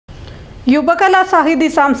യുവകലാ സാഹിതി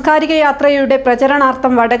സാംസ്കാരിക യാത്രയുടെ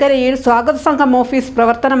പ്രചരണാർത്ഥം വടകരയിൽ സ്വാഗത സംഘം ഓഫീസ്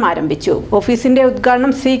പ്രവർത്തനം ആരംഭിച്ചു. ഓഫീസിന്റെ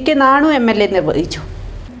ഉദ്ഘാടനം CK നാണു MLA നിർവഹിച്ചു.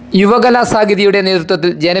 യുവകലാ സാഹിതിയുടെ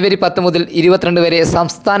നേതൃത്വത്തിൽ ജനുവരി 10 മുതൽ 22 വരെ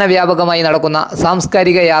സംസ്ഥാന വ്യാപകമായി നടക്കുന്ന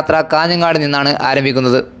സാംസ്കാരിക യാത്ര കാഞ്ഞങ്ങാട് നിന്നാണ്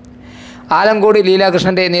ആരംഭിക്കുന്നത്. ആലങ്കോട്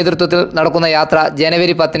ലീലാകൃഷ്ണന്റെ നേതൃത്വത്തിൽ നടക്കുന്ന യാത്ര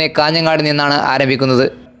ജനുവരി 10 കാഞ്ഞങ്ങാട് നിന്നാണ് ആരംഭിക്കുന്നത്.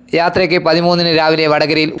 യാത്രയ്ക്ക് 13 രാവിലെ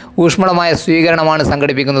വടകരയിൽ ഊഷ്മളമായ സ്വീകരണമാണ്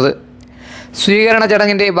സംഘടിപ്പിക്കുന്നത്. സ്വീകരണ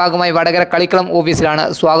ചടങ്ങിന്റെ ഭാഗമായി വടകര കളിക്കളം ഓഫീസിലാണ്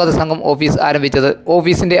സ്വാഗത സംഘം ഓഫീസ് ആരംഭിച്ചത്.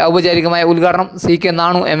 ഓഫീസിന്റെ ഔപചാരികമായ ഉദ്ഘാടനം CK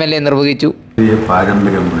നാണു MLA നിർവഹിച്ചു.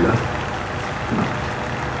 പാരമ്പര്യമുള്ള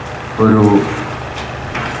ഒരു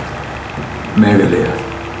മേഖലയാണ്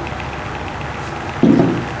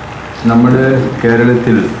നമ്മുടെ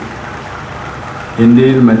കേരളത്തിൽ.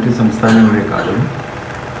 ഇന്ത്യയിൽ മറ്റ് സംസ്ഥാനങ്ങളെക്കാളും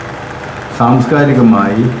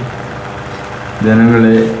സാംസ്കാരികമായി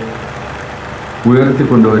ജനങ്ങളെ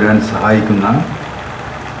ഉയർത്തിക്കൊണ്ടുവരാൻ സഹായിക്കുന്ന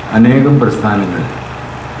അനേകം പ്രസ്ഥാനങ്ങൾ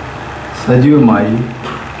സജീവമായി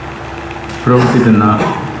പ്രവർത്തിക്കുന്ന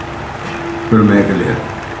ഒരു മേഖലയാണ്.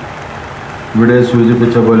 ഇവിടെ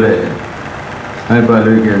സൂചിപ്പിച്ച പോലെ ഞാനിപ്പോൾ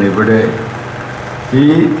ആലോചിക്കുകയാണ്, ഇവിടെ ഈ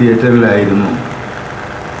തിയേറ്ററിലായിരുന്നു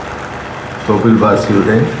സോപ്പിൽ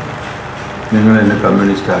ബാസിയുടെ നിങ്ങൾ എന്നെ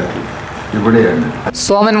കമ്മ്യൂണിസ്റ്റാക്കി. ഇവിടെയാണ്.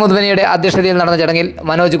 സോമൻ മുദ്വനിയുടെ അധ്യക്ഷതയിൽ നടന്ന ചടങ്ങിൽ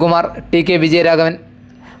Manoj Kumar, TK Vijayaraghavan,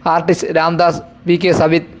 artist Ramdas, VK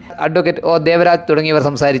Sabith, advocate O Devaraj തുടങ്ങിയവർ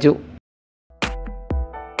സംസാരിച്ചു.